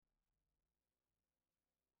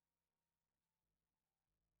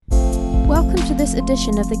Welcome to this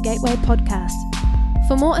edition of the Gateway Podcast.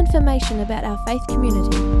 For more information about our faith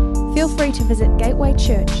community, feel free to visit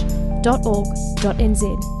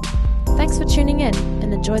gatewaychurch.org.nz. Thanks for tuning in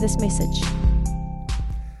and enjoy this message.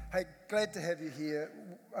 Hey, glad to have you here.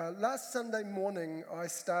 Last Sunday morning, I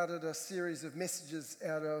started a series of messages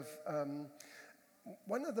out of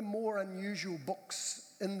one of the more unusual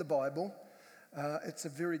books in the Bible. It's a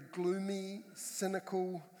very gloomy,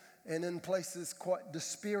 cynical, and in places quite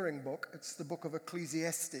despairing book. It's the book of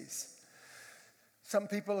Ecclesiastes. Some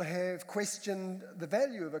people have questioned the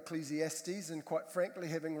value of Ecclesiastes and, quite frankly,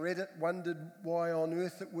 having read it, wondered why on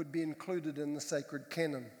earth it would be included in the sacred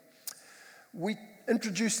canon. We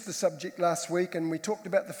introduced the subject last week and we talked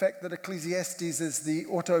about the fact that Ecclesiastes is the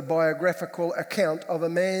autobiographical account of a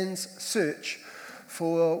man's search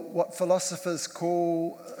for what philosophers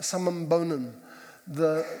call summum bonum,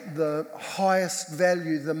 the highest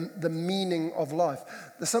value, the meaning of life.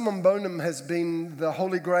 The summum bonum has been the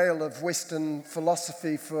holy grail of Western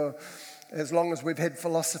philosophy for as long as we've had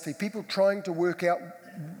philosophy. People trying to work out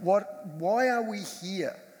why are we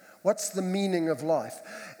here? What's the meaning of life?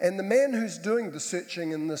 And the man who's doing the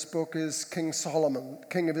searching in this book is King Solomon,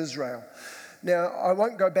 King of Israel. Now, I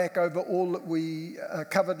won't go back over all that we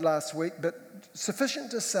covered last week, but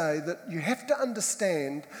sufficient to say that you have to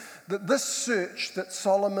understand that this search that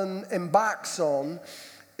Solomon embarks on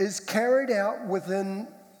is carried out within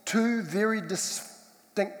two very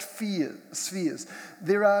distinct spheres.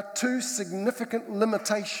 There are two significant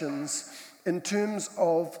limitations in terms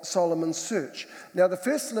of Solomon's search. Now, the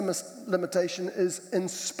first limitation is in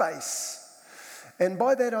space. And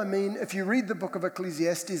by that I mean, if you read the book of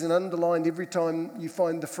Ecclesiastes and underlined every time you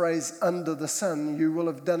find the phrase under the sun, you will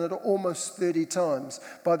have done it almost 30 times.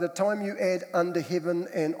 By the time you add under heaven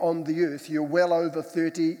and on the earth, you're well over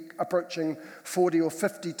 30, approaching 40 or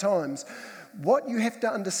 50 times. What you have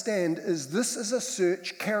to understand is this is a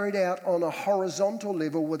search carried out on a horizontal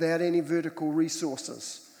level without any vertical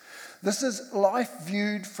resources. This is life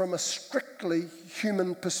viewed from a strictly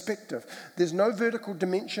human perspective. There's no vertical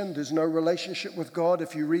dimension. There's no relationship with God.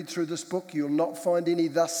 If you read through this book, you'll not find any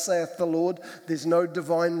thus saith the Lord. There's no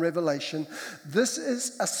divine revelation. This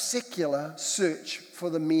is a secular search for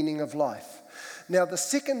the meaning of life. Now, the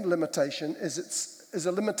second limitation is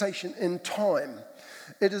a limitation in time.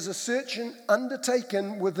 It is a search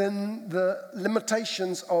undertaken within the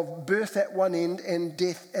limitations of birth at one end and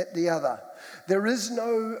death at the other. There is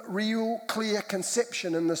no real clear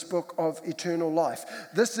conception in this book of eternal life.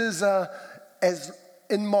 This is as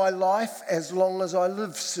in my life, as long as I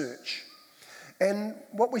live search. And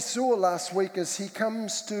what we saw last week is he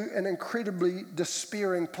comes to an incredibly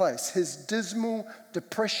despairing place. His dismal,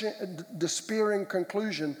 despairing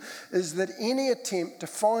conclusion is that any attempt to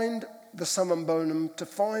find the summum bonum, to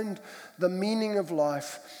find the meaning of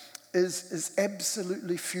life, is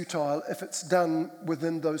absolutely futile if it's done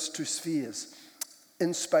within those two spheres,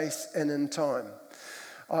 in space and in time.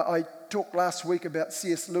 I talked last week about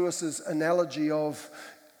C.S. Lewis's analogy of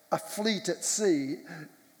a fleet at sea.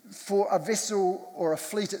 For a vessel or a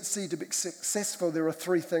fleet at sea to be successful, there are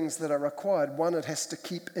three things that are required. One, it has to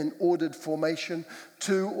keep in ordered formation.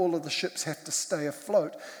 Two, all of the ships have to stay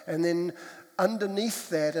afloat. And then underneath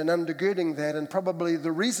that and undergirding that, and probably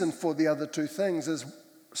the reason for the other two things, is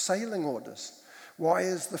sailing orders. Why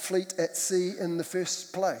is the fleet at sea in the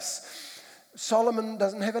first place? Solomon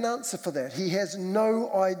doesn't have an answer for that. He has no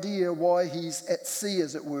idea why he's at sea,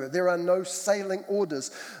 as it were. There are no sailing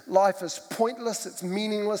orders. Life is pointless, it's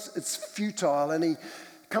meaningless, it's futile, and he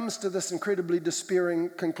comes to this incredibly despairing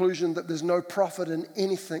conclusion that there's no profit in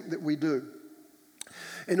anything that we do.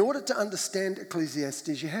 In order to understand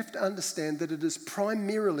Ecclesiastes, you have to understand that it is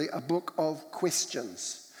primarily a book of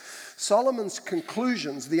questions. Solomon's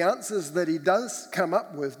conclusions, the answers that he does come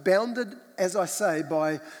up with, bounded, as I say,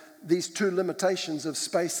 by these two limitations of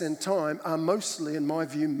space and time, are mostly, in my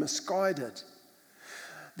view, misguided.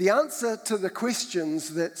 The answer to the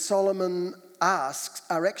questions that Solomon asks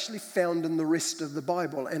are actually found in the rest of the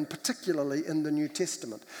Bible, and particularly in the New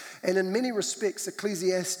Testament. And in many respects,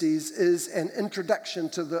 Ecclesiastes is an introduction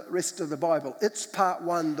to the rest of the Bible. It's part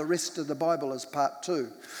one, the rest of the Bible is part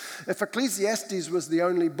two. If Ecclesiastes was the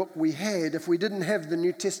only book we had, if we didn't have the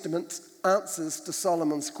New Testament's answers to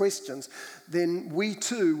Solomon's questions, then we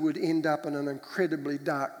too would end up in an incredibly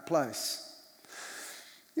dark place.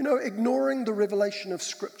 You know, ignoring the revelation of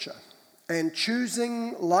Scripture and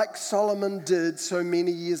choosing, like Solomon did so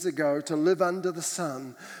many years ago, to live under the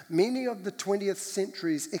sun, many of the 20th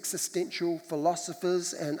century's existential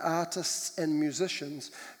philosophers and artists and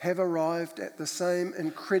musicians have arrived at the same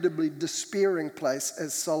incredibly despairing place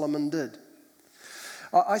as Solomon did.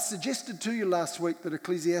 I suggested to you last week that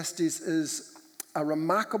Ecclesiastes is a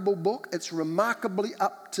remarkable book. It's remarkably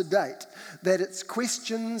up to date, that its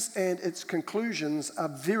questions and its conclusions are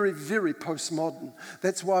very, very postmodern.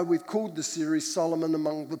 That's why we've called the series Solomon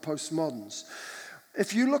Among the Postmoderns.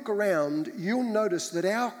 If you look around, you'll notice that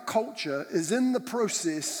our culture is in the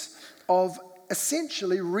process of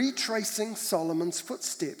essentially retracing Solomon's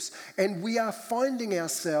footsteps. And we are finding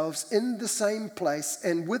ourselves in the same place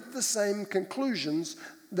and with the same conclusions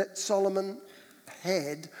that Solomon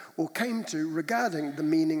had or came to regarding the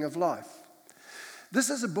meaning of life. This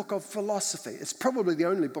is a book of philosophy. It's probably the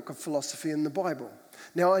only book of philosophy in the Bible.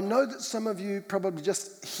 Now, I know that some of you probably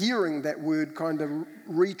just hearing that word kind of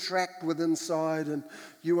retract with inside, and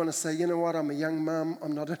you want to say, you know what, I'm a young mum,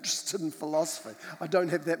 I'm not interested in philosophy. I don't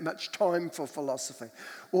have that much time for philosophy.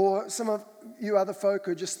 Or some of you other folk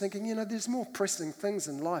are just thinking, you know, there's more pressing things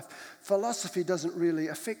in life. Philosophy doesn't really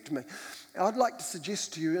affect me. I'd like to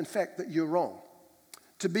suggest to you, in fact, that you're wrong.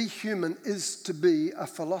 To be human is to be a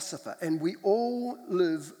philosopher, and we all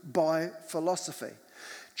live by philosophy.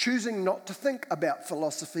 Choosing not to think about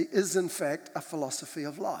philosophy is, in fact, a philosophy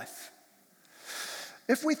of life.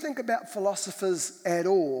 If we think about philosophers at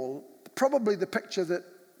all, probably the picture that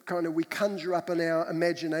kind of we conjure up in our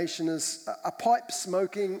imagination is a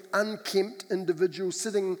pipe-smoking, unkempt individual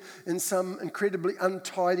sitting in some incredibly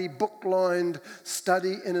untidy, book-lined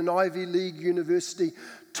study in an Ivy League university,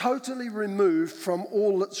 totally removed from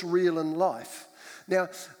all that's real in life. Now,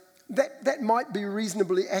 that might be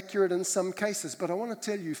reasonably accurate in some cases, but I want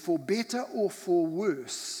to tell you, for better or for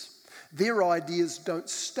worse, their ideas don't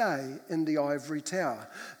stay in the ivory tower.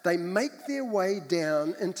 They make their way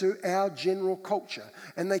down into our general culture,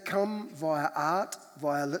 and they come via art,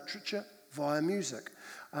 via literature, via music.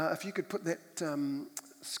 If you could put that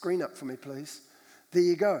screen up for me, please. There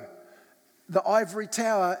you go. The ivory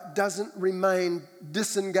tower doesn't remain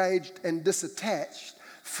disengaged and disattached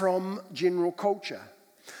from general culture.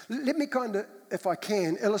 Let me kind of, if I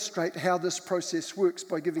can, illustrate how this process works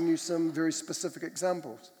by giving you some very specific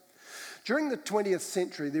examples. During the 20th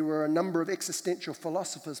century, there were a number of existential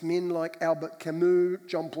philosophers, men like Albert Camus,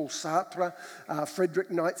 Jean-Paul Sartre,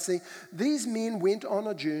 Friedrich Nietzsche. These men went on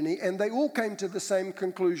a journey, and they all came to the same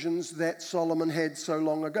conclusions that Solomon had so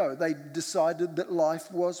long ago. They decided that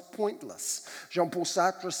life was pointless. Jean-Paul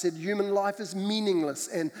Sartre said human life is meaningless,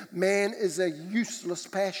 and man is a useless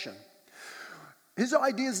passion. His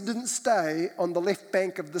ideas didn't stay on the left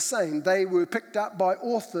bank of the Seine. They were picked up by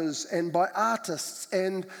authors and by artists,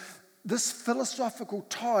 and this philosophical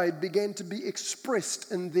tide began to be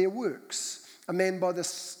expressed in their works. A man by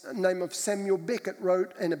the name of Samuel Beckett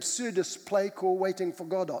wrote an absurdist play called Waiting for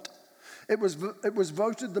Godot. It was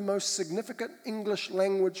voted the most significant English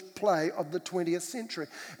language play of the 20th century.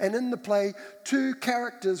 And in the play, two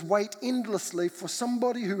characters wait endlessly for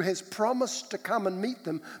somebody who has promised to come and meet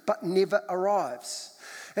them but never arrives.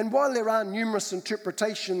 And while there are numerous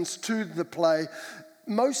interpretations to the play,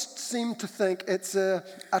 most seem to think it's a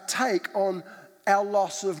take on our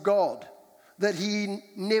loss of God, that he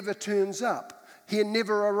never turns up. He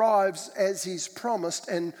never arrives as he's promised,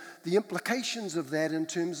 and the implications of that in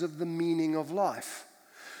terms of the meaning of life.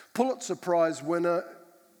 Pulitzer Prize winner,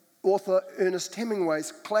 author Ernest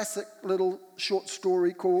Hemingway's classic little short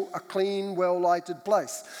story called A Clean, Well-Lighted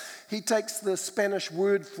Place. He takes the Spanish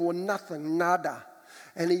word for nothing, nada,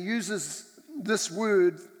 and he uses this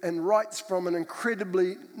word and writes from an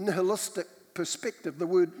incredibly nihilistic perspective. The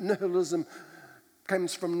word nihilism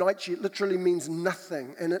comes from Nietzsche. It literally means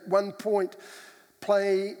nothing. And at one point,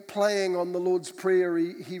 playing on the Lord's Prayer,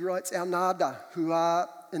 he writes, Our nada, who art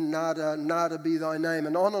in nada, nada be thy name.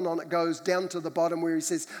 And on it goes down to the bottom where he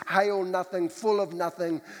says, Hail nothing, full of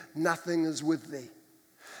nothing, nothing is with thee.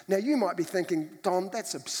 Now you might be thinking, Don,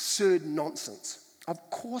 that's absurd nonsense. Of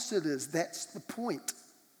course it is. That's the point.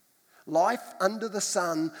 Life under the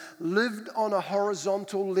sun, lived on a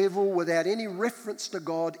horizontal level without any reference to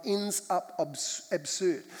God, ends up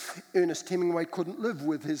absurd. Ernest Hemingway couldn't live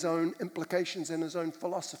with his own implications and his own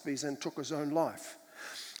philosophies and took his own life.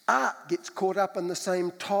 Art gets caught up in the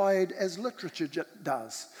same tide as literature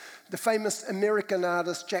does. The famous American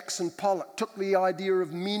artist Jackson Pollock took the idea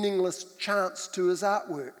of meaningless chance to his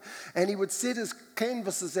artwork, and he would set his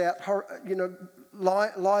canvases out,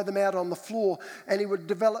 lie them out on the floor, and he would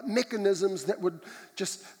develop mechanisms that would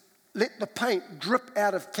just let the paint drip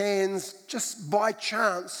out of cans just by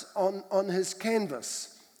chance on his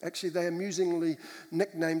canvas. Actually, they amusingly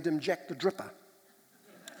nicknamed him Jack the Dripper.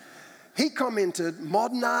 He commented,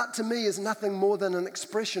 modern art to me is nothing more than an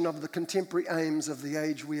expression of the contemporary aims of the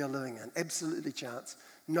age we are living in. Absolutely chance.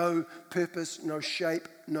 No purpose, no shape,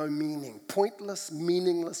 no meaning. Pointless,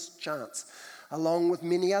 meaningless chance. along with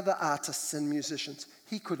many other artists and musicians.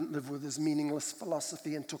 He couldn't live with his meaningless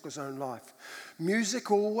philosophy and took his own life.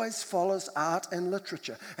 Music always follows art and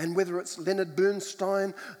literature. And whether it's Leonard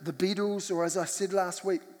Bernstein, the Beatles, or as I said last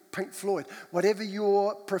week, Pink Floyd, whatever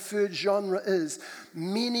your preferred genre is,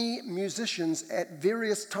 many musicians at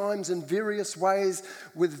various times in various ways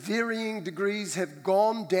with varying degrees have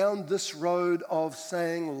gone down this road of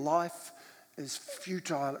saying life is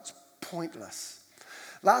futile, it's pointless.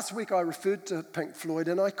 Last week I referred to Pink Floyd,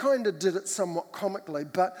 and I kind of did it somewhat comically,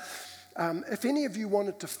 but if any of you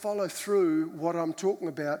wanted to follow through what I'm talking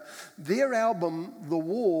about, their album, The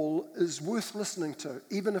Wall, is worth listening to,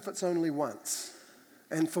 even if it's only once.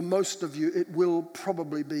 And for most of you, it will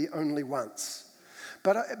probably be only once.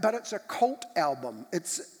 But it's a cult album.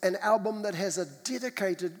 It's an album that has a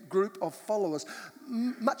dedicated group of followers,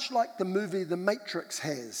 much like the movie The Matrix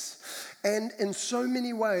has. And in so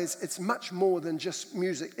many ways, it's much more than just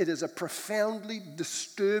music. It is a profoundly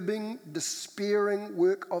disturbing, despairing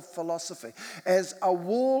work of philosophy. As a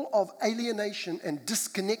wall of alienation and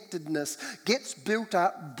disconnectedness gets built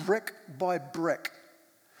up brick by brick.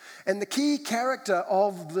 And the key character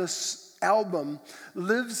of this album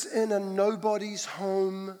lives in a nobody's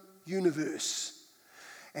home universe.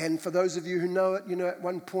 And for those of you who know it, you know at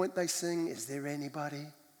one point they sing, "Is there anybody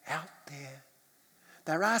out there?"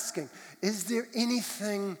 They're asking, is there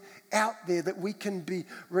anything out there that we can be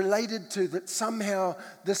related to, that somehow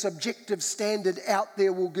this objective standard out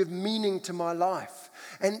there will give meaning to my life?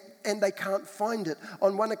 And they can't find it.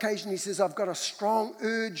 On one occasion he says, "I've got a strong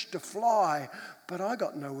urge to fly, but I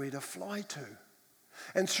got nowhere to fly to."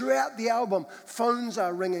 And throughout the album, phones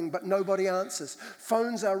are ringing, but nobody answers.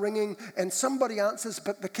 Phones are ringing, and somebody answers,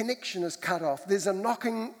 but the connection is cut off. There's a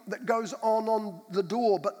knocking that goes on the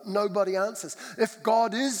door, but nobody answers. If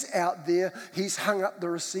God is out there, he's hung up the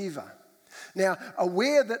receiver. Now,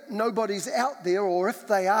 aware that nobody's out there, or if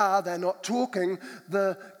they are, they're not talking,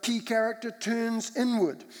 the key character turns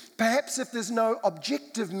inward. Perhaps if there's no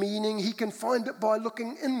objective meaning, he can find it by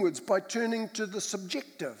looking inwards, by turning to the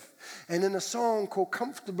subjective. And in a song called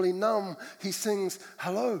Comfortably Numb, he sings,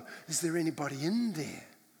 "Hello, is there anybody in there?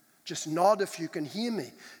 Just nod if you can hear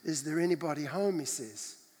me. Is there anybody home?" he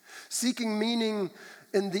says. Seeking meaning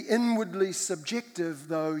in the inwardly subjective,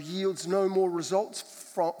 though, yields no more results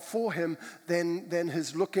for him than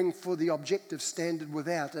his looking for the objective standard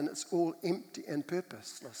without, and it's all empty and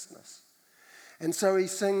purposelessness. And so he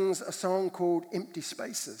sings a song called Empty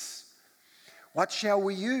Spaces. What shall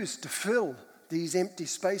we use to fill these empty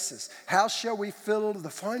spaces? How shall we fill the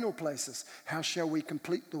final places? How shall we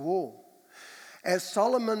complete the wall? As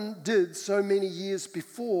Solomon did so many years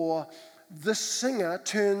before, this singer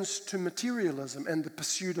turns to materialism and the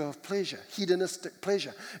pursuit of pleasure, hedonistic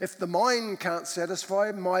pleasure. If the mind can't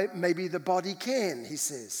satisfy, maybe the body can, he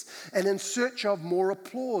says. And in search of more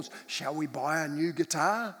applause, shall we buy a new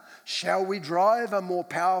guitar? Shall we drive a more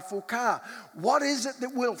powerful car? What is it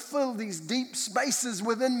that will fill these deep spaces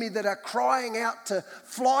within me that are crying out to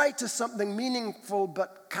fly to something meaningful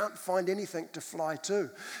but can't find anything to fly to?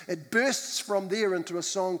 It bursts from there into a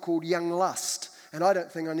song called Young Lust. And I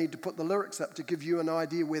don't think I need to put the lyrics up to give you an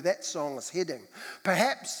idea where that song is heading.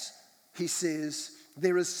 Perhaps, he says,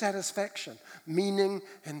 there is satisfaction, meaning,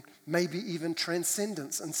 and maybe even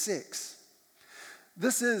transcendence in sex.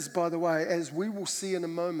 This is, by the way, as we will see in a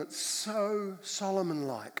moment, so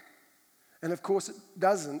Solomon-like. And of course it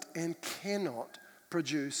doesn't and cannot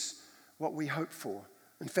produce what we hope for.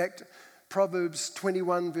 In fact, Proverbs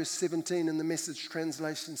 21 verse 17 in the Message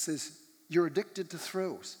translation says, "You're addicted to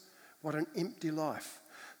thrills. What an empty life.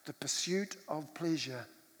 The pursuit of pleasure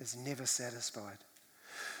is never satisfied."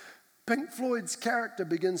 Pink Floyd's character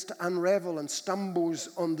begins to unravel and stumbles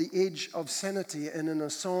on the edge of sanity. And in a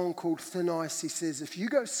song called Thin Ice, he says, "If you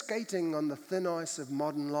go skating on the thin ice of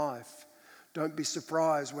modern life, don't be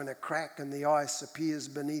surprised when a crack in the ice appears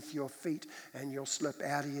beneath your feet and you'll slip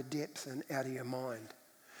out of your depth and out of your mind."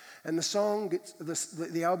 And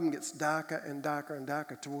the album gets darker and darker and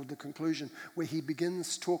darker toward the conclusion, where he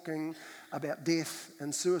begins talking about death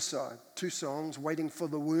and suicide. 2 songs, Waiting for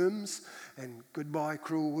the Worms and Goodbye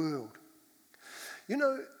Cruel World. You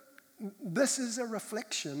know, this is a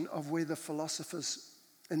reflection of where the philosophers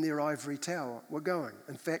in their ivory tower were going.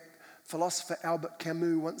 In fact, philosopher Albert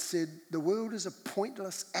Camus once said, "The world is a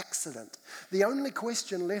pointless accident. The only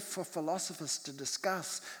question left for philosophers to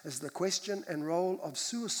discuss is the question and role of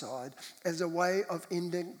suicide as a way of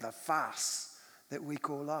ending the farce that we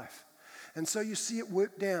call life." And so you see it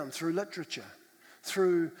worked down through literature,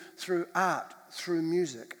 through art, through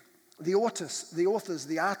music. the authors,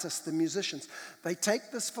 the artists, the musicians, they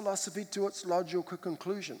take this philosophy to its logical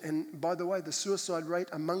conclusion. And by the way, the suicide rate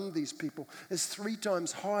among these people is 3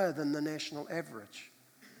 times higher than the national average.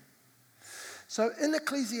 So in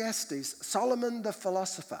Ecclesiastes, Solomon the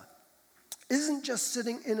philosopher isn't just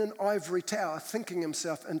sitting in an ivory tower thinking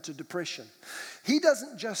himself into depression. He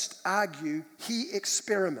doesn't just argue, he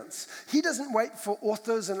experiments. He doesn't wait for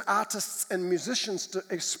authors and artists and musicians to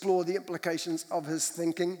explore the implications of his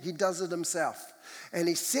thinking. He does it himself. And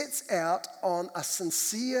he sets out on a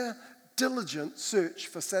sincere, diligent search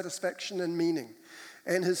for satisfaction and meaning.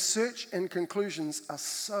 And his search and conclusions are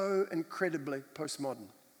so incredibly postmodern.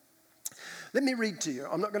 Let me read to you.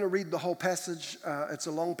 I'm not going to read the whole passage. It's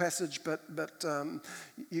a long passage, but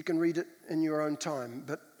you can read it in your own time.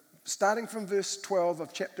 But starting from verse 12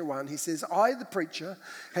 of chapter 1, he says, I, the preacher,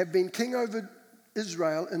 have been king over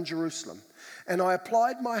Israel in Jerusalem, and I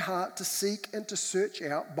applied my heart to seek and to search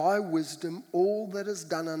out by wisdom all that is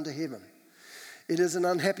done under heaven. It is an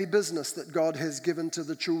unhappy business that God has given to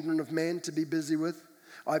the children of man to be busy with.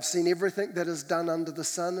 I've seen everything that is done under the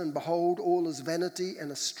sun, and behold, all is vanity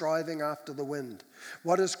and a striving after the wind.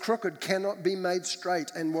 What is crooked cannot be made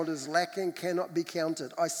straight, and what is lacking cannot be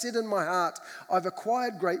counted. I said in my heart, I've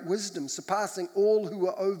acquired great wisdom, surpassing all who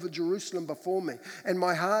were over Jerusalem before me, and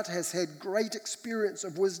my heart has had great experience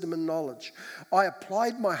of wisdom and knowledge. I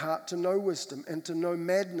applied my heart to know wisdom and to know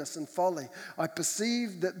madness and folly. I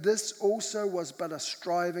perceived that this also was but a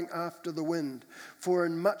striving after the wind. For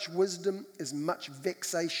in much wisdom is much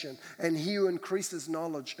vexation, and he who increases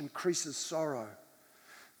knowledge increases sorrow.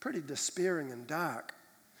 Pretty despairing and dark.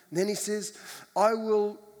 And then he says, I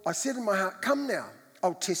said in my heart, come now,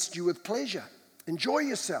 I'll test you with pleasure. Enjoy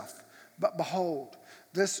yourself. But behold,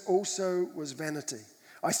 this also was vanity.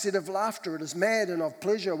 I said of laughter, it is mad, and of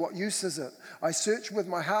pleasure, what use is it? I searched with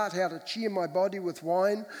my heart how to cheer my body with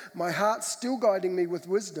wine, my heart still guiding me with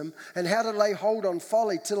wisdom, and how to lay hold on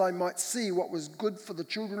folly till I might see what was good for the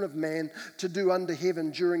children of man to do under heaven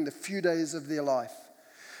during the few days of their life.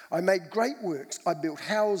 I made great works. I built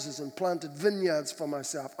houses and planted vineyards for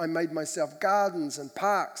myself. I made myself gardens and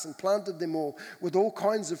parks and planted them all with all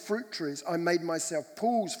kinds of fruit trees. I made myself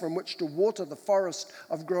pools from which to water the forest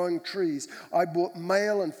of growing trees. I bought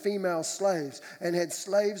male and female slaves and had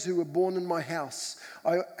slaves who were born in my house.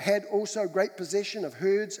 I had also great possession of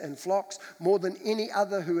herds and flocks, more than any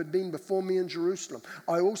other who had been before me in Jerusalem.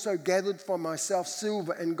 I also gathered for myself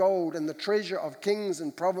silver and gold and the treasure of kings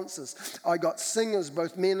and provinces. I got singers,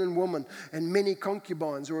 both men and women, and many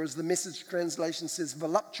concubines, or as the Message translation says,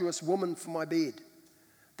 voluptuous women for my bed.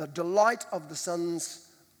 The delight of the sons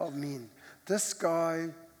of men. This guy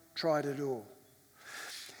tried it all.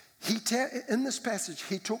 In this passage,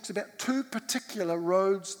 he talks about 2 particular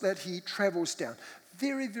roads that he travels down.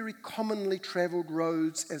 Very, very commonly traveled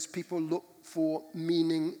roads as people look for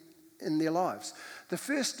meaning in their lives. The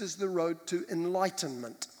first is the road to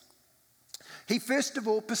enlightenment. He first of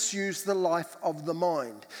all pursues the life of the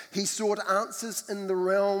mind. He sought answers in the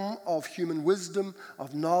realm of human wisdom,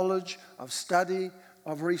 of knowledge, of study,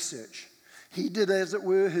 of research. He did, as it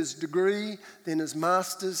were, his degree, then his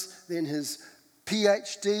master's, then his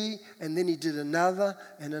PhD, and then he did another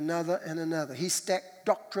and another and another. He stacked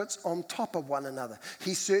doctorates on top of one another.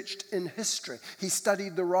 He searched in history. He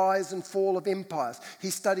studied the rise and fall of empires. He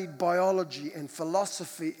studied biology and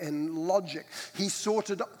philosophy and logic. He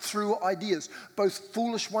sorted through ideas, both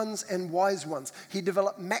foolish ones and wise ones. He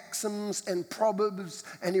developed maxims and proverbs,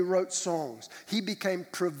 and he wrote songs. He became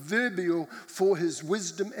proverbial for his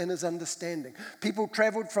wisdom and his understanding. People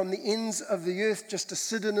traveled from the ends of the earth just to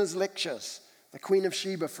sit in his lectures. The Queen of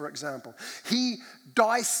Sheba, for example. He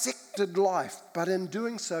dissected life, but in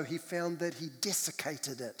doing so, he found that he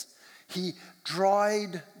desiccated it. He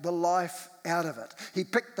dried the life out of it. He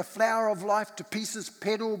picked the flower of life to pieces,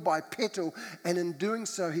 petal by petal, and in doing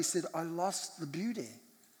so, he said, I lost the beauty.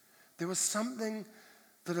 There was something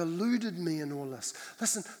that eluded me in all this.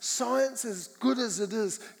 Listen, science, as good as it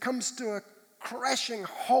is, comes to a crashing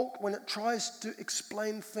halt when it tries to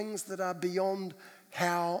explain things that are beyond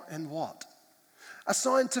how and what. A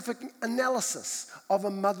scientific analysis of a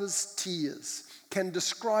mother's tears can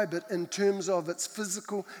describe it in terms of its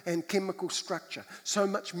physical and chemical structure. So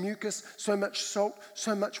much mucus, so much salt,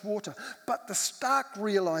 so much water. But the stark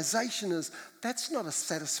realization is that's not a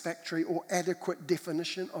satisfactory or adequate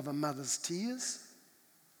definition of a mother's tears.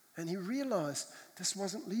 And he realized this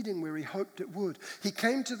wasn't leading where he hoped it would. He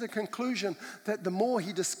came to the conclusion that the more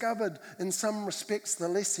he discovered in some respects, the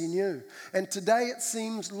less he knew. And today it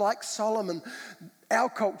seems like Solomon, our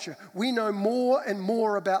culture, we know more and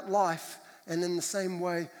more about life, and in the same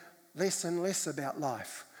way, less and less about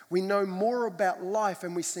life. We know more about life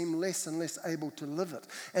and we seem less and less able to live it.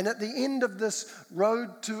 And at the end of this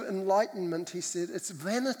road to enlightenment, he said, it's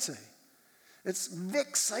vanity. It's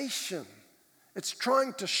vexation. It's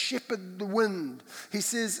trying to shepherd the wind. He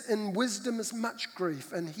says, in wisdom is much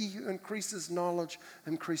grief, and he who increases knowledge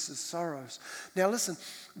increases sorrows. Now listen,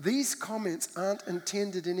 these comments aren't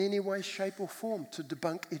intended in any way, shape, or form to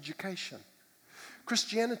debunk education.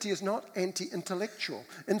 Christianity is not anti-intellectual.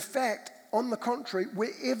 In fact, on the contrary,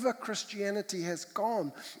 wherever Christianity has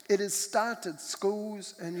gone, it has started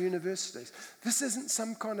schools and universities. This isn't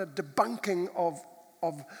some kind of debunking of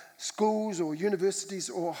schools or universities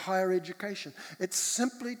or higher education. It's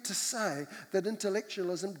simply to say that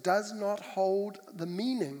intellectualism does not hold the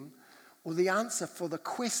meaning or the answer for the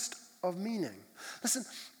quest of meaning. Listen,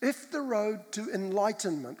 if the road to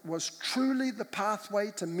enlightenment was truly the pathway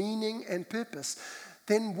to meaning and purpose,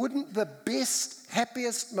 then wouldn't the best,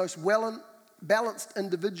 happiest, most well-balanced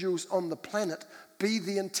individuals on the planet be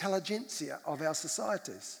the intelligentsia of our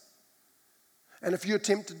societies? And if you're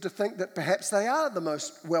tempted to think that perhaps they are the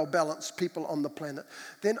most well-balanced people on the planet,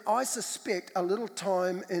 then I suspect a little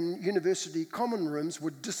time in university common rooms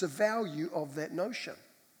would disavow you of that notion.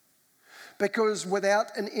 Because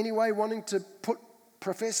without in any way wanting to put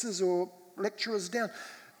professors or lecturers down,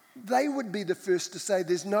 they would be the first to say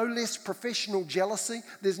there's no less professional jealousy,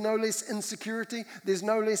 there's no less insecurity, there's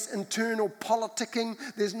no less internal politicking,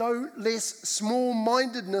 there's no less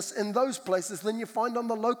small-mindedness in those places than you find on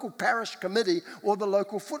the local parish committee or the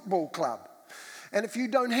local football club. And if you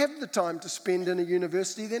don't have the time to spend in a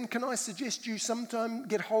university, then can I suggest you sometime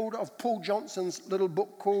get hold of Paul Johnson's little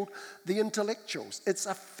book called The Intellectuals. It's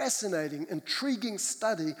a fascinating, intriguing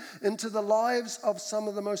study into the lives of some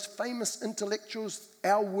of the most famous intellectuals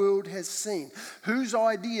our world has seen, whose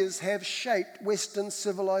ideas have shaped Western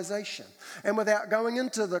civilization. And without going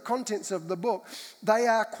into the contents of the book, they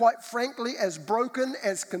are quite frankly as broken,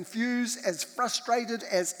 as confused, as frustrated,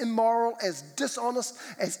 as immoral, as dishonest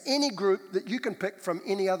as any group that you can pick from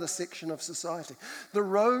any other section of society. The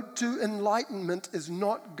road to enlightenment is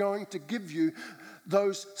not going to give you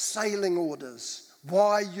those sailing orders,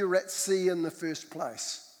 why you're at sea in the first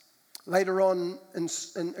place. Later on in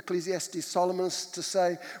Ecclesiastes, Solomon is to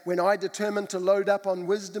say, when I determined to load up on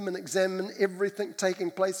wisdom and examine everything taking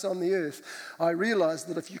place on the earth, I realized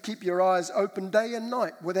that if you keep your eyes open day and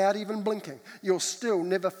night without even blinking, you'll still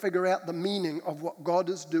never figure out the meaning of what God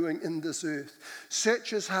is doing in this earth.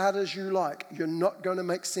 Search as hard as you like, you're not going to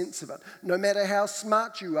make sense of it. No matter how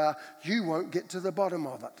smart you are, you won't get to the bottom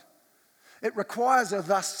of it. It requires a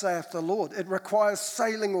thus saith the Lord. It requires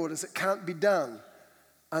sailing orders. It can't be done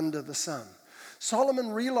under the sun. Solomon,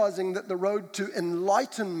 realizing that the road to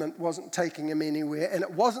enlightenment wasn't taking him anywhere, and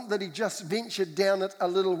it wasn't that he just ventured down it a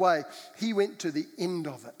little way, he went to the end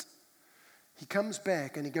of it. He comes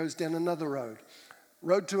back and he goes down another road.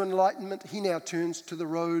 Road to enlightenment, he now turns to the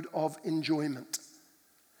road of enjoyment.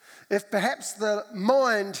 If perhaps the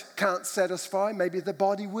mind can't satisfy, maybe the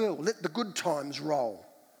body will. Let the good times roll.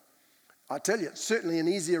 I tell you, it's certainly an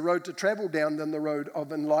easier road to travel down than the road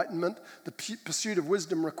of enlightenment. The pursuit of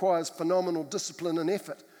wisdom requires phenomenal discipline and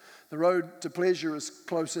effort. The road to pleasure is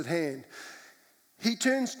close at hand. He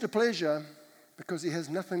turns to pleasure because he has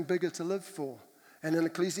nothing bigger to live for. And in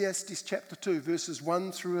Ecclesiastes chapter 2, verses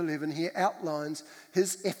 1 through 11, he outlines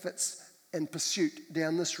his efforts and pursuit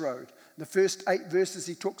down this road. The first 8 verses,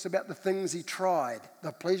 he talks about the things he tried,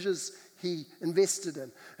 the pleasures he invested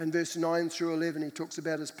in. In verse 9 through 11, he talks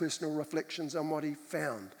about his personal reflections on what he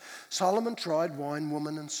found. Solomon tried wine,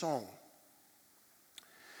 woman, and song.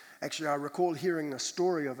 Actually, I recall hearing a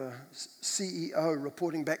story of a CEO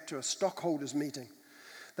reporting back to a stockholders meeting.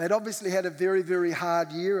 They'd obviously had a very, very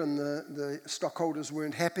hard year and the stockholders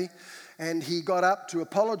weren't happy. And he got up to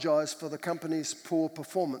apologize for the company's poor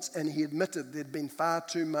performance. And he admitted there'd been far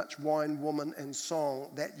too much wine, woman, and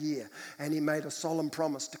song that year. And he made a solemn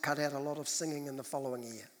promise to cut out a lot of singing in the following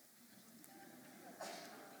year.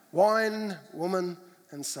 Wine, woman,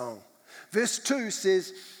 and song. Verse 2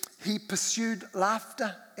 says, he pursued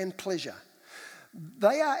laughter and pleasure.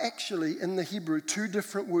 They are actually, in the Hebrew, 2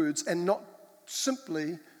 different words and not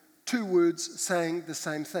simply 2 words saying the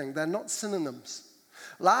same thing. They're not synonyms.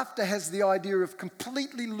 Laughter has the idea of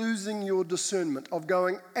completely losing your discernment, of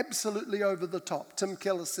going absolutely over the top. Tim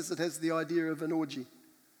Keller says it has the idea of an orgy.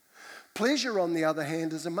 Pleasure, on the other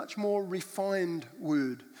hand, is a much more refined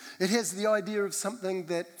word. It has the idea of something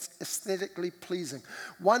that's aesthetically pleasing.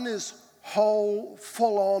 One is whole,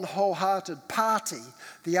 full-on, wholehearted party.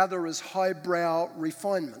 The other is highbrow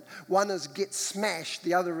refinement. One is get smashed.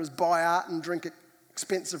 The other is buy art and drink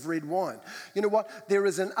expensive red wine. You know what? There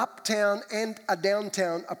is an uptown and a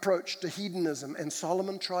downtown approach to hedonism, and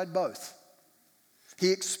Solomon tried both.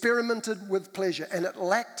 He experimented with pleasure, and it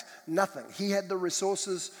lacked nothing. He had the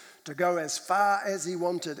resources to go as far as he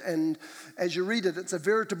wanted, and as you read it, it's a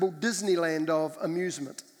veritable Disneyland of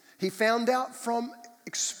amusement. He found out from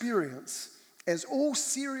experience, as all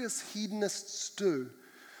serious hedonists do,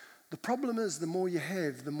 the problem is the more you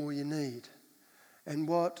have, the more you need. And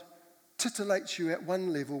what titillates you at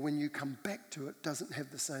one level, when you come back to it, doesn't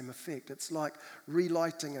have the same effect. It's like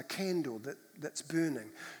relighting a candle that's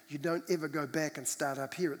burning. You don't ever go back and start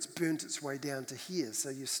up here. It's burnt its way down to here,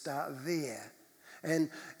 so you start there.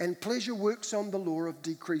 And pleasure works on the law of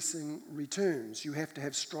decreasing returns. You have to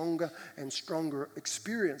have stronger and stronger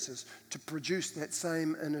experiences to produce that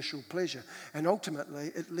same initial pleasure. And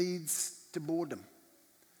ultimately, it leads to boredom.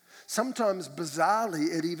 Sometimes,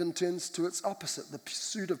 bizarrely, it even turns to its opposite, the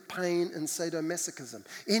pursuit of pain and sadomasochism.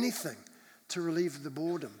 Anything to relieve the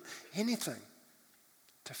boredom. Anything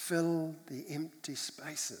to fill the empty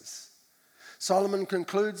spaces. Solomon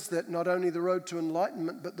concludes that not only the road to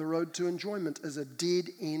enlightenment, but the road to enjoyment is a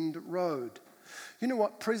dead-end road. You know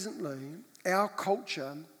what? Presently, our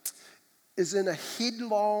culture is in a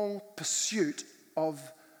headlong pursuit of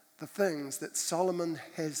the things that Solomon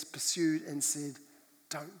has pursued and said,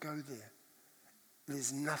 don't go there.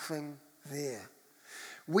 There's nothing there.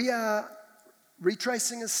 We are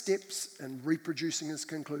retracing his steps and reproducing his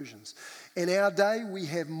conclusions. In our day, we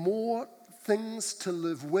have more things to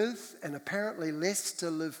live with and apparently less to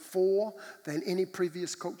live for than any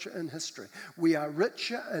previous culture in history. We are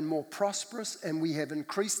richer and more prosperous, and we have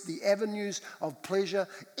increased the avenues of pleasure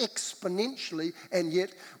exponentially, and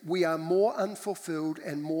yet we are more unfulfilled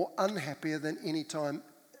and more unhappier than any time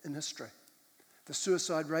in history. The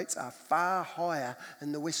suicide rates are far higher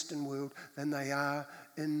in the Western world than they are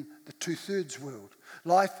in the two-thirds world.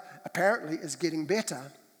 Life apparently is getting better,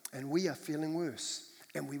 and we are feeling worse.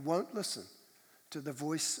 And we won't listen to the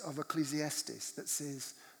voice of Ecclesiastes that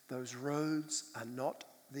says those roads are not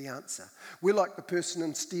the answer. We're like the person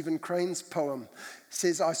in Stephen Crane's poem. It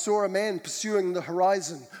says, I saw a man pursuing the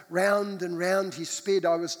horizon. Round and round he sped.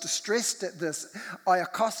 I was distressed at this. I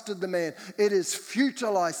accosted the man. It is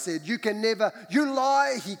futile, I said. You can never. You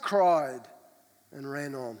lie, he cried, and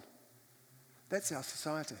ran on. That's our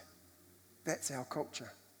society. That's our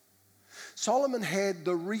culture. Solomon had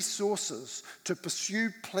the resources to pursue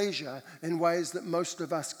pleasure in ways that most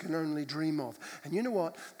of us can only dream of. And you know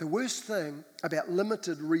what? The worst thing about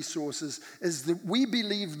limited resources is that we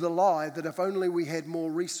believe the lie that if only we had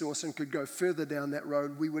more resource and could go further down that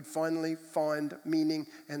road, we would finally find meaning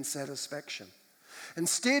and satisfaction.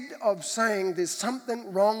 Instead of saying there's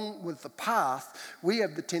something wrong with the path, we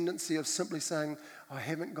have the tendency of simply saying, I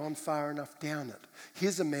haven't gone far enough down it.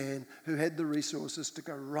 Here's a man who had the resources to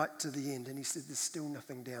go right to the end, and he said there's still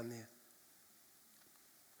nothing down there.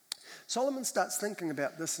 Solomon starts thinking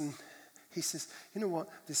about this, and he says, you know what?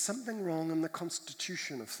 There's something wrong in the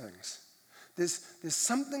constitution of things. There's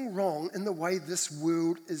something wrong in the way this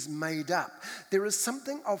world is made up. There is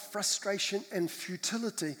something of frustration and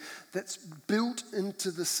futility that's built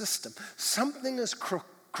into the system. Something is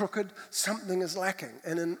crooked, something is lacking.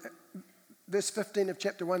 And in verse 15 of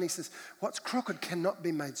chapter 1, he says, what's crooked cannot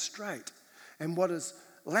be made straight, and what is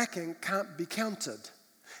lacking can't be counted.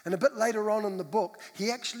 And a bit later on in the book,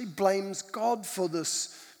 he actually blames God for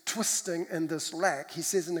this twisting and this lack. He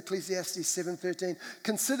says in Ecclesiastes 7:13,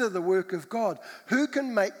 consider the work of God. Who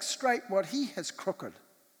can make straight what he has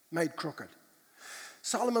made crooked?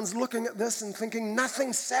 Solomon's looking at this and thinking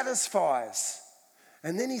nothing satisfies.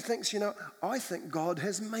 And then he thinks, I think God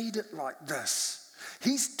has made it like this.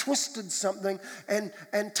 He's twisted something and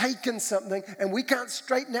taken something, and we can't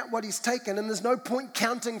straighten out what he's taken, and there's no point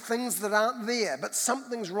counting things that aren't there. But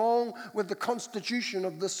something's wrong with the constitution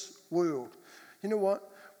of this world. You know what?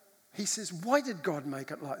 He says, why did God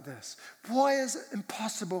make it like this? Why is it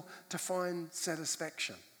impossible to find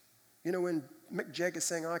satisfaction? When Mick Jagger's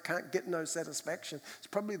saying, I can't get no satisfaction, it's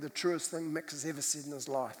probably the truest thing Mick has ever said in his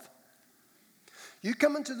life. You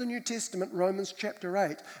come into the New Testament, Romans chapter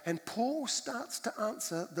 8, and Paul starts to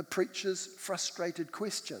answer the preacher's frustrated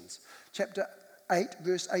questions. Chapter 8,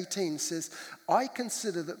 verse 18 says, I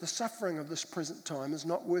consider that the suffering of this present time is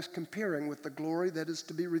not worth comparing with the glory that is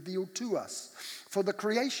to be revealed to us. For the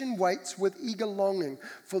creation waits with eager longing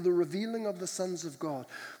for the revealing of the sons of God.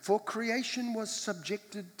 For creation was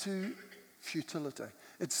subjected to futility.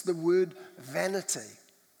 It's the word vanity.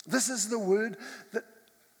 This is the word that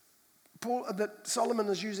Solomon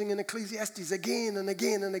is using in Ecclesiastes again and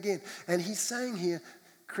again and again. And he's saying here,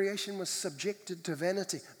 creation was subjected to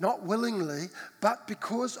vanity, not willingly, but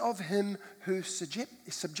because of him who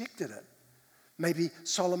subjected it. Maybe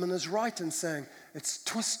Solomon is right in saying it's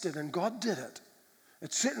twisted and God did it.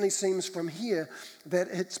 It certainly seems from here that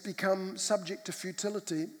it's become subject to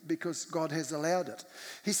futility because God has allowed it.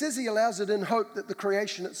 He says he allows it in hope that the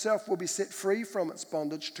creation itself will be set free from its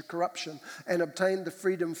bondage to corruption and obtain the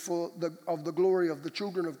freedom of the glory of the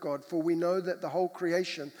children of God. For we know that the whole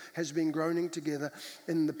creation has been groaning together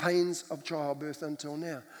in the pains of childbirth until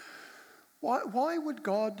now. Why would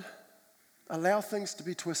God allow things to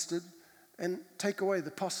be twisted and take away the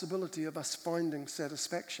possibility of us finding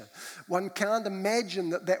satisfaction? One can't imagine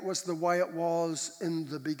that was the way it was in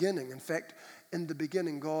the beginning. In fact, in the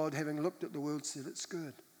beginning, God, having looked at the world, said, it's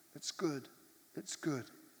good, it's good, it's good.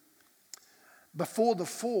 Before the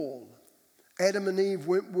fall, Adam and Eve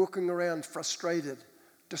weren't walking around frustrated,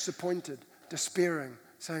 disappointed, despairing,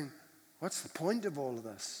 saying, what's the point of all of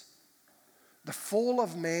this? The fall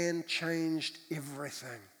of man changed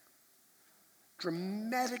everything,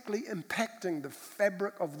 dramatically impacting the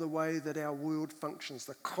fabric of the way that our world functions.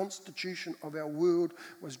 The constitution of our world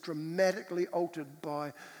was dramatically altered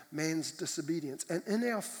by man's disobedience. And in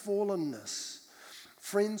our fallenness,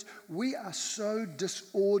 friends, we are so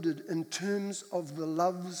disordered in terms of the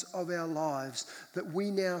loves of our lives that we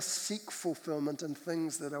now seek fulfillment in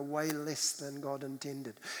things that are way less than God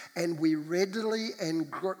intended. And we readily and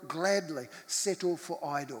gladly settle for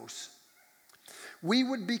idols. We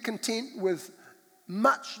would be content with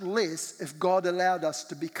much less if God allowed us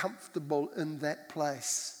to be comfortable in that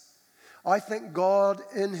place. I think God,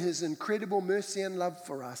 in his incredible mercy and love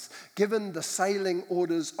for us, given the sailing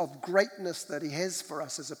orders of greatness that he has for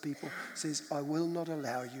us as a people, says, I will not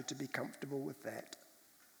allow you to be comfortable with that.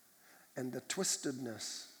 And the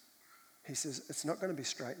twistedness, he says, it's not going to be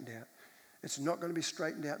straightened out. It's not going to be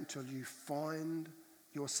straightened out until you find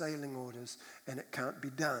your sailing orders, and it can't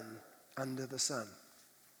be done under the sun.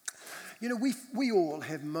 You know, we all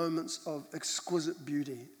have moments of exquisite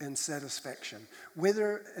beauty and satisfaction,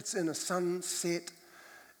 whether it's in a sunset,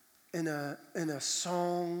 in a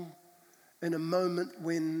song, in a moment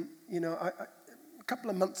when, you know, a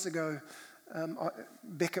couple of months ago,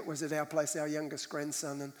 Beckett was at our place, our youngest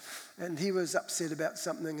grandson, and he was upset about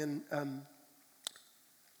something, and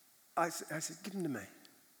I said, give him to me.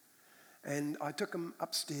 And I took him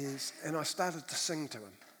upstairs, and I started to sing to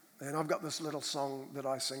him. And I've got this little song that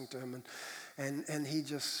I sing to him, and he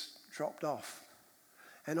just dropped off.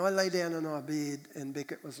 And I lay down in our bed, and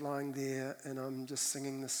Beckett was lying there, and I'm just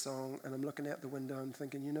singing this song, and I'm looking out the window and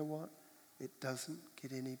thinking, you know what? It doesn't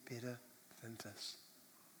get any better than this.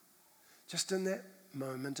 Just in that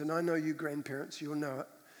moment, and I know you grandparents, you'll know it,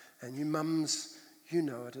 and you mums, you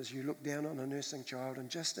know it as you look down on a nursing child,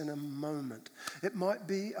 and just in a moment, it might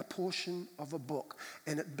be a portion of a book,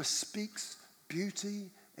 and it bespeaks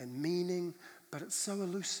beauty and meaning, but it's so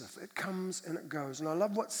elusive. It comes and it goes. And I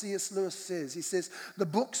love what C.S. Lewis says. He says, the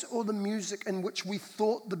books or the music in which we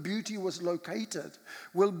thought the beauty was located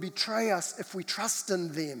will betray us if we trust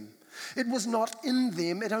in them. It was not in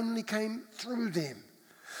them, it only came through them.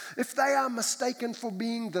 If they are mistaken for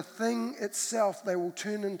being the thing itself, they will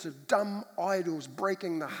turn into dumb idols,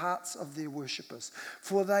 breaking the hearts of their worshippers.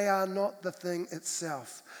 For they are not the thing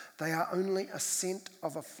itself. They are only a scent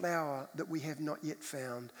of a flower that we have not yet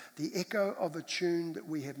found, the echo of a tune that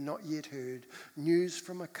we have not yet heard, news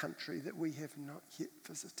from a country that we have not yet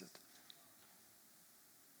visited.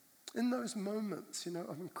 In those moments, you know,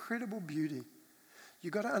 of incredible beauty,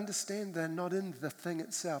 you've got to understand they're not in the thing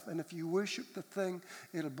itself. And if you worship the thing,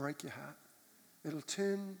 it'll break your heart. It'll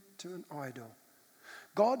turn to an idol.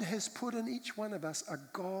 God has put in each one of us a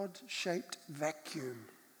God-shaped vacuum.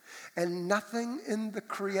 And nothing in the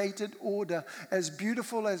created order, as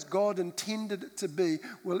beautiful as God intended it to be,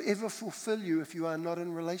 will ever fulfill you if you are not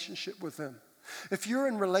in relationship with him. If you're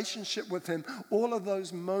in relationship with him, all of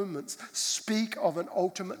those moments speak of an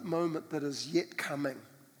ultimate moment that is yet coming.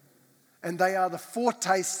 And they are the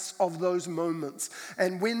foretastes of those moments.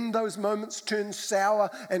 And when those moments turn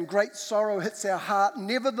sour and great sorrow hits our heart,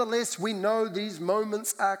 nevertheless, we know these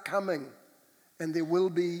moments are coming. And there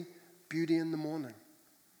will be beauty in the morning.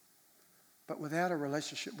 But without a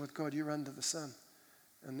relationship with God, you're under the sun.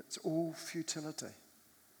 And it's all futility.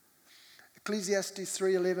 Ecclesiastes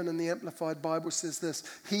 3:11 in the Amplified Bible says this: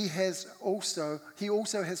 He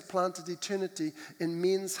also has planted eternity in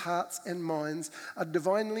men's hearts and minds, a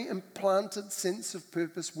divinely implanted sense of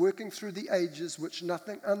purpose working through the ages which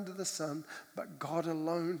nothing under the sun but God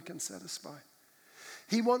alone can satisfy.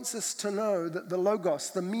 He wants us to know that the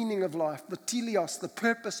logos, the meaning of life, the teleos, the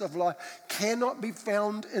purpose of life, cannot be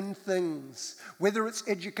found in things. Whether it's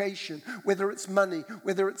education, whether it's money,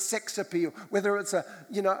 whether it's sex appeal, whether it's a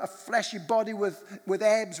flashy body with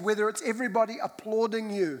abs, whether it's everybody applauding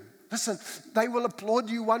you. Listen, they will applaud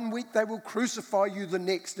you one week, they will crucify you the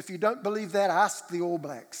next. If you don't believe that, ask the All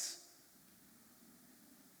Blacks.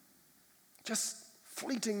 Just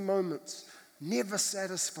fleeting moments, never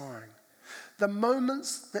satisfying. The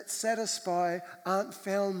moments that satisfy aren't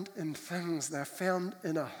found in things, they're found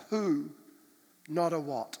in a who, not a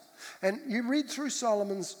what. And you read through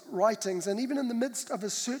Solomon's writings, and even in the midst of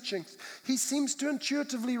his searching, he seems to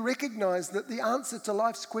intuitively recognize that the answer to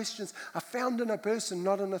life's questions are found in a person,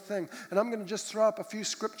 not in a thing. And I'm going to just throw up a few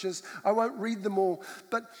scriptures. I won't read them all,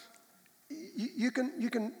 but you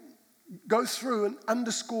can go through and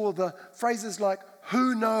underscore the phrases like,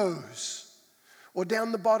 who knows? Or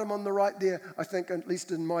down the bottom on the right there, I think, at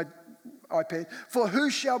least in my iPad, for who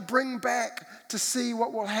shall bring back to see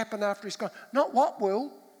what will happen after he's gone? Not what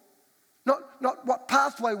will, not what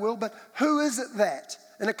pathway will, but who is it that?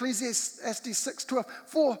 In Ecclesiastes 6:12,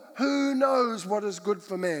 for who knows what is good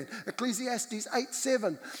for man? Ecclesiastes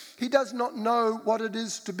 8:7, he does not know what it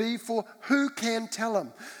is to be, for who can tell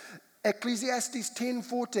him? Ecclesiastes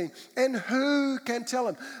 10:14, and who can tell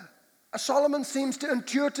him? Solomon seems to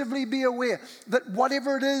intuitively be aware that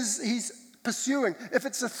whatever it is he's pursuing, if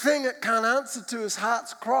it's a thing it can't answer to his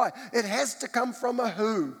heart's cry, it has to come from a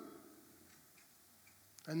who.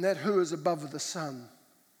 And that who is above the sun.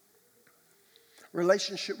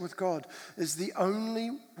 Relationship with God is the only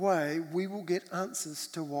way we will get answers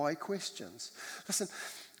to why questions. Listen,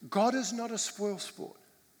 God is not a spoilsport.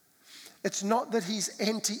 It's not that he's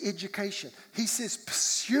anti-education. He says,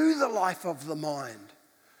 pursue the life of the mind.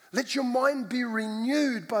 Let your mind be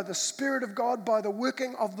renewed by the Spirit of God, by the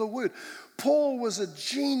working of the Word. Paul was a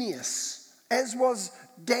genius, as was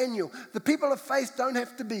Daniel. The people of faith don't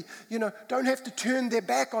have to turn their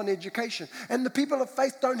back on education. And the people of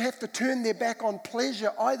faith don't have to turn their back on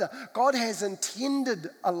pleasure either. God has intended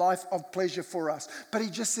a life of pleasure for us. But he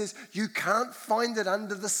just says, you can't find it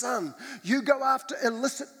under the sun. You go after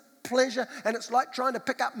illicit pleasure, and it's like trying to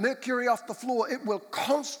pick up mercury off the floor. It will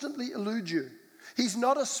constantly elude you. He's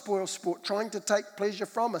not a spoilsport trying to take pleasure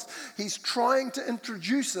from us. He's trying to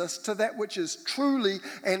introduce us to that which is truly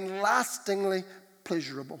and lastingly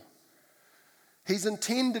pleasurable. He's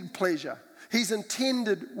intended pleasure. He's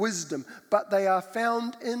intended wisdom, but they are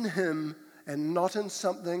found in him and not in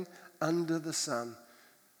something under the sun.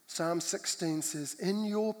 Psalm 16 says, in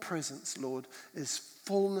your presence, Lord, is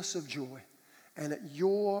fullness of joy, and at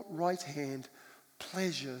your right hand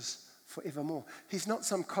pleasures forevermore. He's not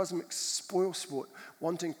some cosmic spoilsport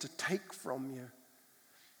wanting to take from you.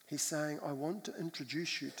 He's saying, I want to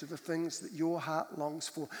introduce you to the things that your heart longs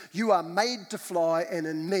for. You are made to fly, and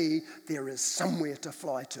in me, there is somewhere to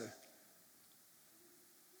fly to.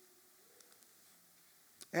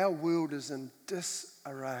 Our world is in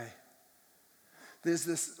disarray. There's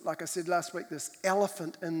this, like I said last week, this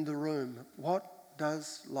elephant in the room. What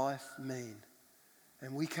does life mean?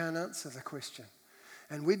 And we can't answer the question.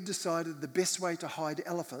 And we've decided the best way to hide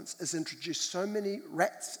elephants is introduce so many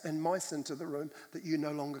rats and mice into the room that you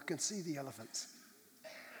no longer can see the elephants.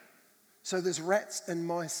 So there's rats and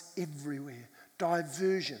mice everywhere,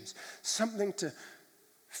 diversions, something to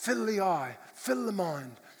fill the eye, fill the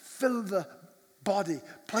mind, fill the body,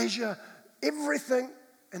 pleasure, everything,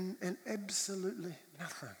 and absolutely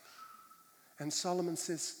nothing. And Solomon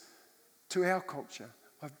says to our culture,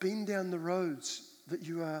 I've been down the roads that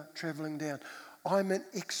you are traveling down. I'm an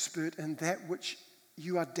expert in that which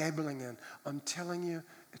you are dabbling in. I'm telling you,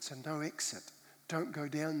 it's a no exit. Don't go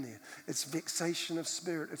down there. It's vexation of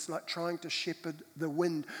spirit. It's like trying to shepherd the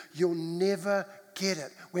wind. You'll never get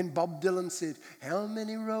it. When Bob Dylan said, how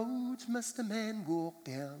many roads must a man walk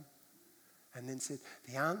down? And then said,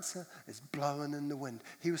 the answer is blowing in the wind.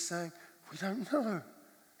 He was saying, we don't know.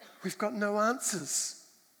 We've got no answers.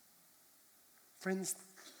 Friends,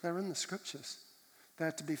 they're in the scriptures. They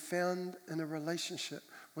are to be found in a relationship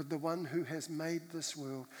with the one who has made this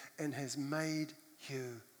world and has made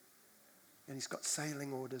you. And he's got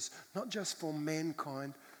sailing orders, not just for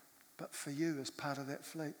mankind, but for you as part of that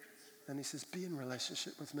fleet. And he says, be in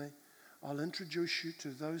relationship with me. I'll introduce you to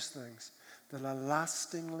those things that are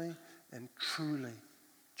lastingly and truly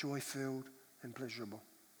joy-filled and pleasurable.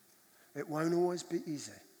 It won't always be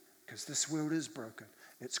easy because this world is broken.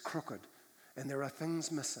 It's crooked and there are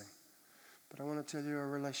things missing. But I want to tell you, a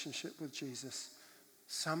relationship with Jesus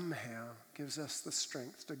somehow gives us the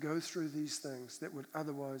strength to go through these things that would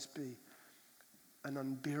otherwise be an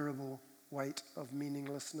unbearable weight of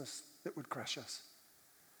meaninglessness that would crush us.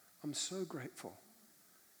 I'm so grateful.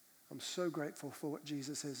 I'm so grateful for what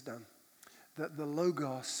Jesus has done. That the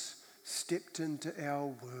Logos stepped into our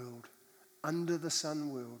world, under the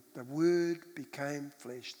sun world. The Word became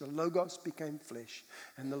flesh. The Logos became flesh.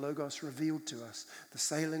 And the Logos revealed to us the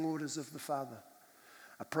sailing orders of the Father.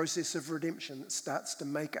 A process of redemption that starts to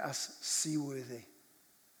make us seaworthy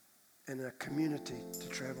and a community to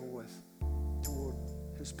travel with toward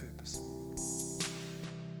His purpose.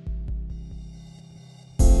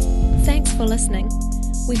 Thanks for listening.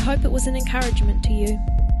 We hope it was an encouragement to you.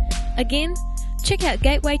 Again, check out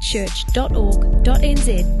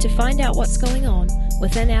gatewaychurch.org.nz to find out what's going on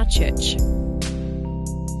within our church.